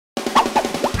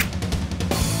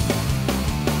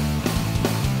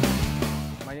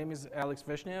Alex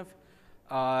Vishnev.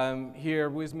 Here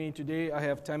with me today, I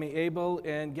have Tammy Abel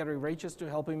and Gary Rachis to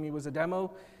helping me with the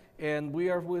demo, and we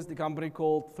are with the company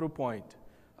called Thrupoint.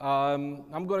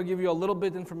 I'm going to give you a little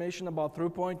bit information about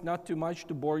Thrupoint, not too much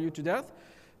to bore you to death,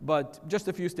 but just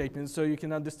a few statements so you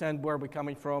can understand where we're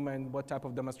coming from and what type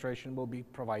of demonstration we'll be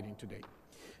providing today.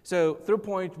 So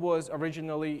Thrupoint was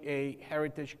originally a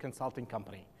heritage consulting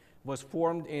company. It was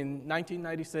formed in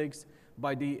 1996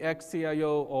 by the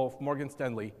ex-CIO of Morgan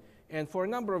Stanley. And for a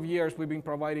number of years, we've been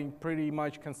providing pretty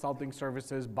much consulting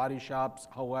services, body shops,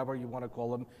 however you want to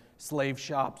call them, slave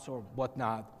shops or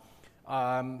whatnot.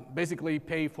 Basically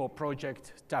pay for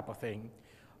project type of thing.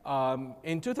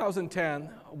 In 2010,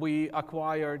 we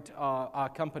acquired a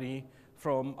company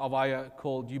from Avaya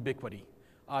called Ubiquity.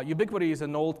 Ubiquity is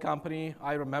an old company.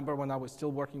 I remember when I was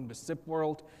still working with SIP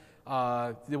World,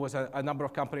 there was a number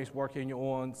of companies working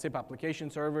on SIP application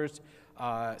servers,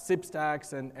 SIP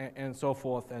stacks, and so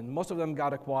forth. And most of them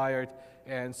got acquired,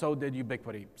 and so did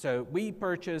Ubiquity. So we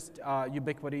purchased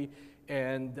Ubiquity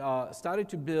and started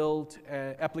to build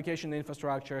application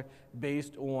infrastructure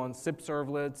based on SIP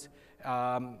servlets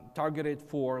targeted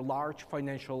for large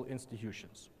financial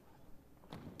institutions.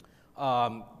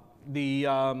 The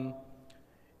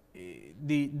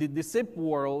SIP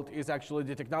world is actually,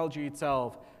 the technology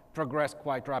itself progressed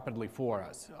quite rapidly for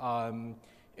us.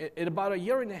 In about a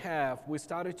year and a half, we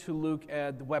started to look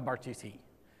at WebRTC.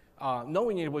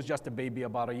 Knowing it was just a baby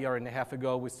about a year and a half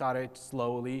ago, we started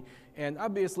slowly, and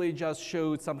obviously just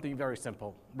showed something very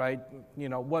simple, right? You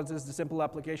know, what is the simple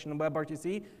application of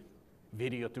WebRTC?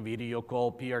 Video-to-video call,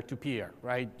 peer-to-peer,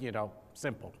 right? You know,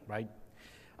 simple, right?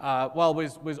 Well,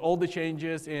 with all the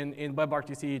changes in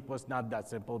WebRTC, it was not that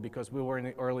simple because we were in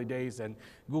the early days, and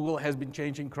Google has been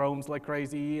changing Chromes like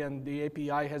crazy, and the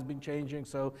API has been changing,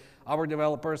 so our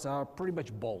developers are pretty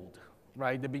much bold,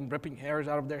 right? They've been ripping hairs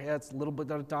out of their heads a little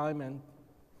bit at a time, and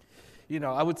you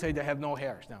know, I would say they have no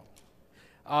hairs now.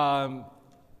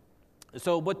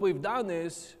 So what we've done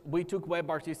is we took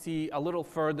WebRTC a little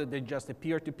further than just a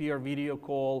peer-to-peer video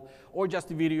call or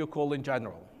just a video call in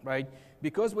general, right?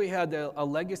 Because we had a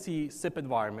legacy SIP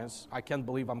environments, I can't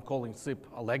believe I'm calling SIP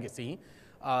a legacy,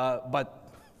 but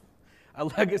a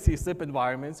legacy SIP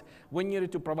environments, we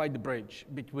needed to provide the bridge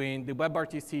between the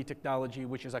WebRTC technology,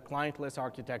 which is a clientless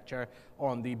architecture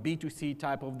on the B2C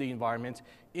type of the environment,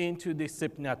 into the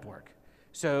SIP network.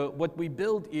 So what we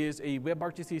built is a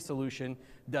WebRTC solution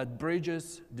that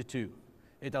bridges the two.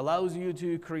 It allows you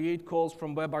to create calls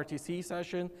from WebRTC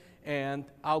session and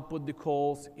output the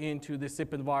calls into the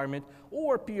SIP environment,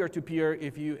 or peer-to-peer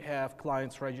if you have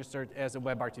clients registered as a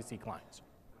WebRTC clients.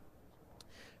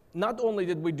 Not only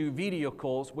did we do video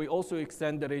calls, we also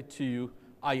extended it to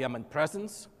IM and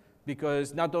presence,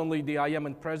 because not only the IM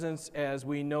and presence as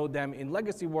we know them in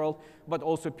legacy world, but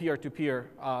also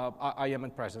peer-to-peer IM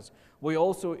and presence. We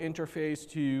also interface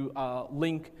to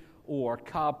Link or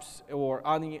CUPS or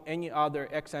any other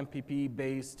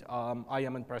XMPP-based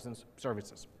IM and presence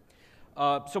services.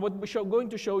 So what we're going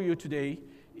to show you today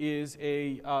is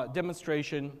a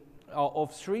demonstration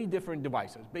of 3 different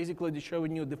devices, basically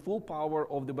showing you the full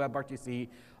power of the WebRTC,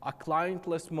 a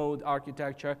clientless mode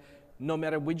architecture, no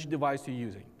matter which device you're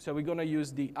using. So we're going to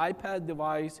use the iPad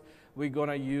device, we're going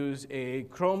to use a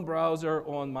Chrome browser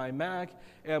on my Mac,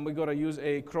 and we're going to use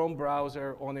a Chrome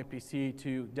browser on a PC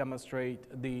to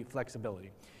demonstrate the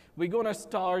flexibility. We're going to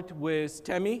start with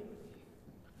Tammy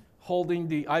holding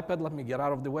the iPad. Let me get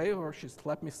out of the way or she'll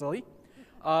slap me silly.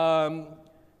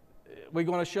 We're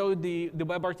going to show the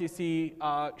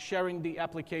WebRTC sharing the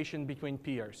application between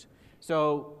peers.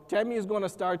 So Tammy is going to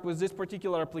start with this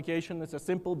particular application. It's a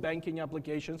simple banking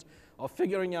application of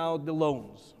figuring out the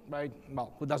loans, right?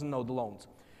 Well, who doesn't know the loans?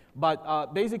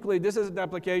 But basically, this is an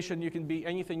application. You can be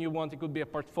anything you want. It could be a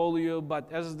portfolio,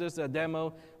 but as this is a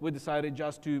demo, we decided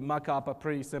just to mock up a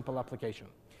pretty simple application.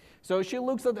 So she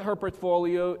looks at her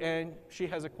portfolio, and she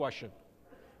has a question,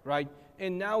 right?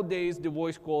 And nowadays, the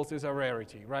voice calls is a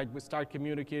rarity, right? We start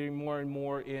communicating more and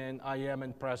more in IM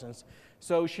and presence.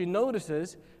 So she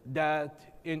notices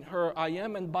that in her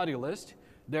IM and body list,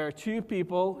 there are 2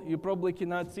 people. You probably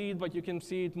cannot see it, but you can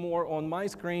see it more on my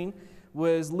screen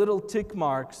with little tick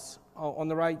marks on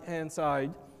the right-hand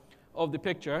side of the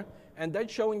picture. And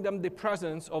that's showing them the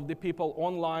presence of the people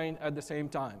online at the same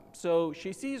time. So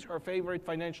she sees her favorite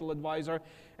financial advisor,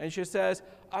 and she says,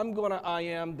 I'm going to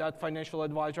IM that financial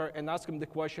advisor and ask him the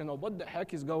question of what the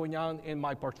heck is going on in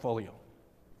my portfolio.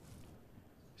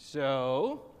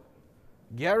 So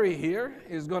Gary here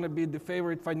is going to be the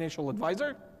favorite financial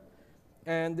advisor,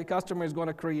 and the customer is going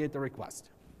to create a request.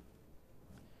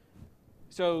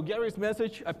 So Gary's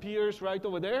message appears right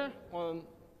over there on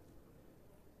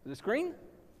the screen.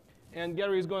 And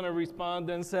Gary is going to respond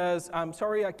and says, I'm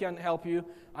sorry I can't help you.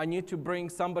 I need to bring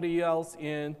somebody else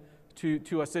in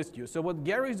to assist you. So what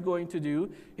Gary is going to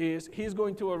do is he's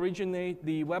going to originate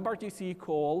the WebRTC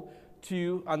call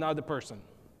to another person.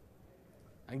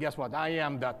 And guess what? I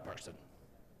am that person.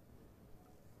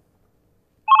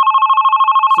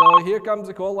 So here comes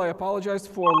the call. I apologize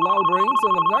for loud rings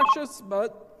and obnoxious,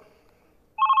 but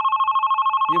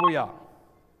here we are.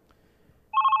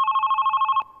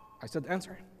 I said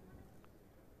answer.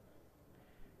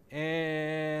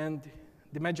 And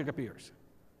the magic appears.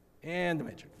 And the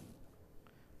magic.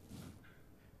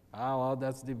 Oh, well,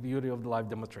 that's the beauty of the live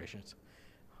demonstrations.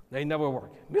 They never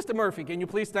work. Mr. Murphy, can you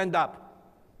please stand up?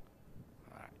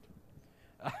 All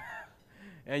right.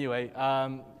 Anyway,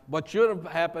 what should have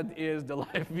happened is the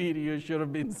live video should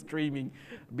have been streaming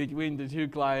between the two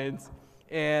clients.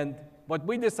 And what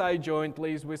we decide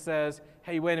jointly is we says,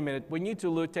 hey, wait a minute, we need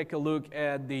to take a look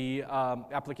at the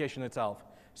application itself.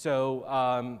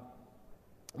 So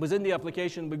within the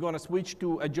application, we're going to switch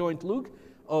to a joint look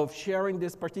of sharing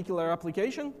this particular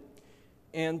application.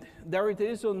 And there it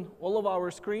is on all of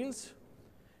our screens.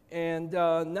 And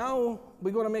now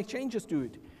we're going to make changes to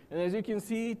it. And as you can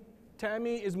see,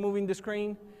 Tammy is moving the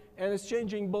screen, and it's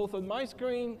changing both on my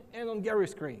screen and on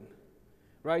Gary's screen.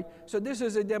 Right? So this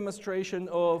is a demonstration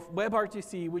of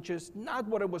WebRTC, which is not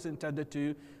what it was intended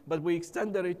to, but we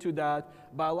extended it to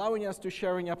that by allowing us to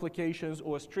sharing applications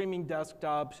or streaming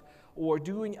desktops or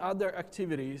doing other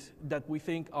activities that we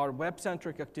think are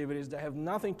web-centric activities that have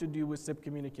nothing to do with SIP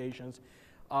communications.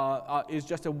 Is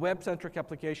just a web-centric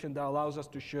application that allows us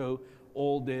to show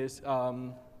all these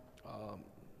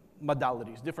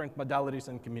modalities, different modalities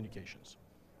and communications.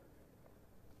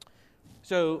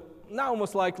 So now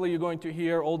most likely you're going to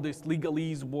hear all this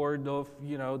legalese word of,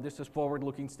 this is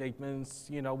forward-looking statements,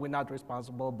 we're not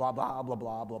responsible, blah, blah, blah,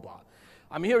 blah, blah, blah.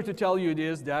 I'm here to tell you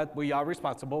that we are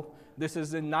responsible. This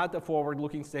is not a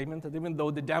forward-looking statement, and even though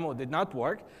the demo did not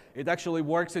work, it actually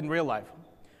works in real life.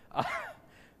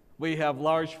 We have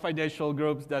large financial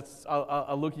groups that's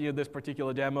looking at this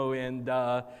particular demo and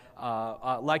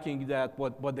liking that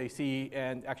what they see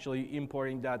and actually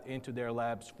importing that into their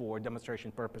labs for demonstration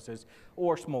purposes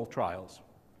or small trials.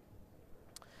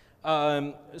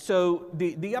 So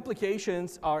the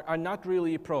applications are not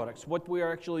really products. What we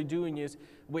are actually doing is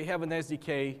we have an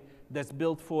SDK that's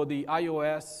built for the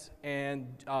iOS and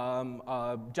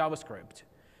JavaScript.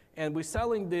 And we're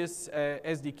selling this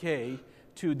SDK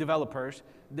to developers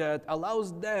that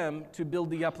allows them to build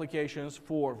the applications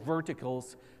for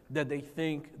verticals that they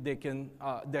think they can,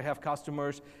 they have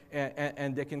customers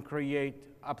and they can create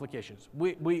applications.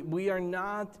 We are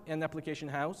not an application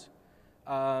house.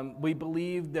 We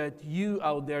believe that you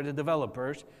out there, the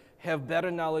developers, have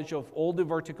better knowledge of all the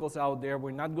verticals out there.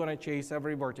 We're not going to chase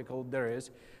every vertical there is,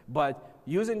 but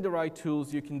using the right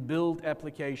tools, you can build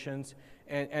applications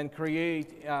and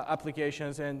create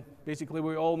applications, and basically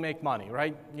we all make money,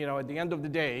 right? At the end of the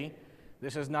day,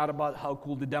 this is not about how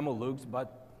cool the demo looks,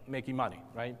 but making money,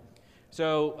 right?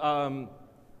 So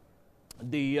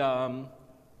the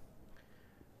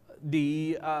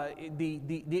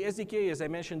SDK, as I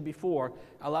mentioned before,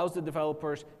 allows the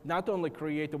developers not only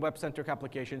create a web-centric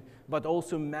application, but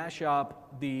also mash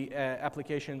up the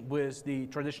application with the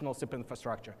traditional SIP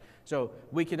infrastructure. So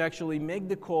we can actually make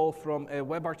the call from a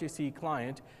WebRTC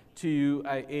client to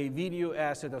a video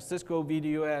asset, a Cisco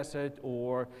video asset,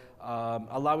 or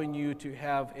allowing you to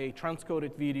have a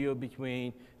transcoded video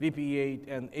between VP8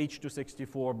 and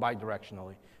H.264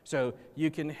 bidirectionally. So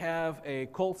you can have a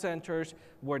call centers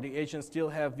where the agents still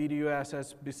have video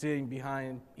assets sitting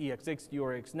behind EX60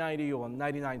 or EX90 or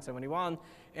 9971,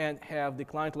 and have the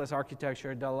clientless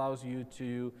architecture that allows you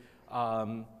to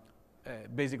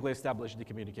basically establish the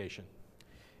communication.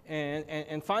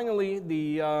 And finally,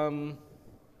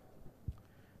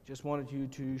 just wanted you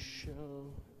to show,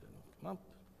 come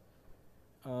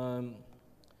up.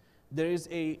 There is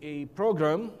a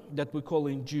program that we call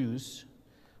Juice,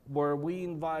 where we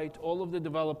invite all of the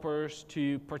developers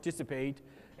to participate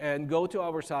and go to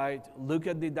our site, look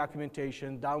at the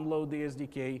documentation, download the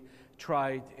SDK,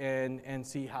 try it, and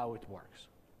see how it works.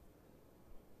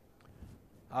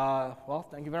 Well,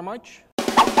 thank you very much.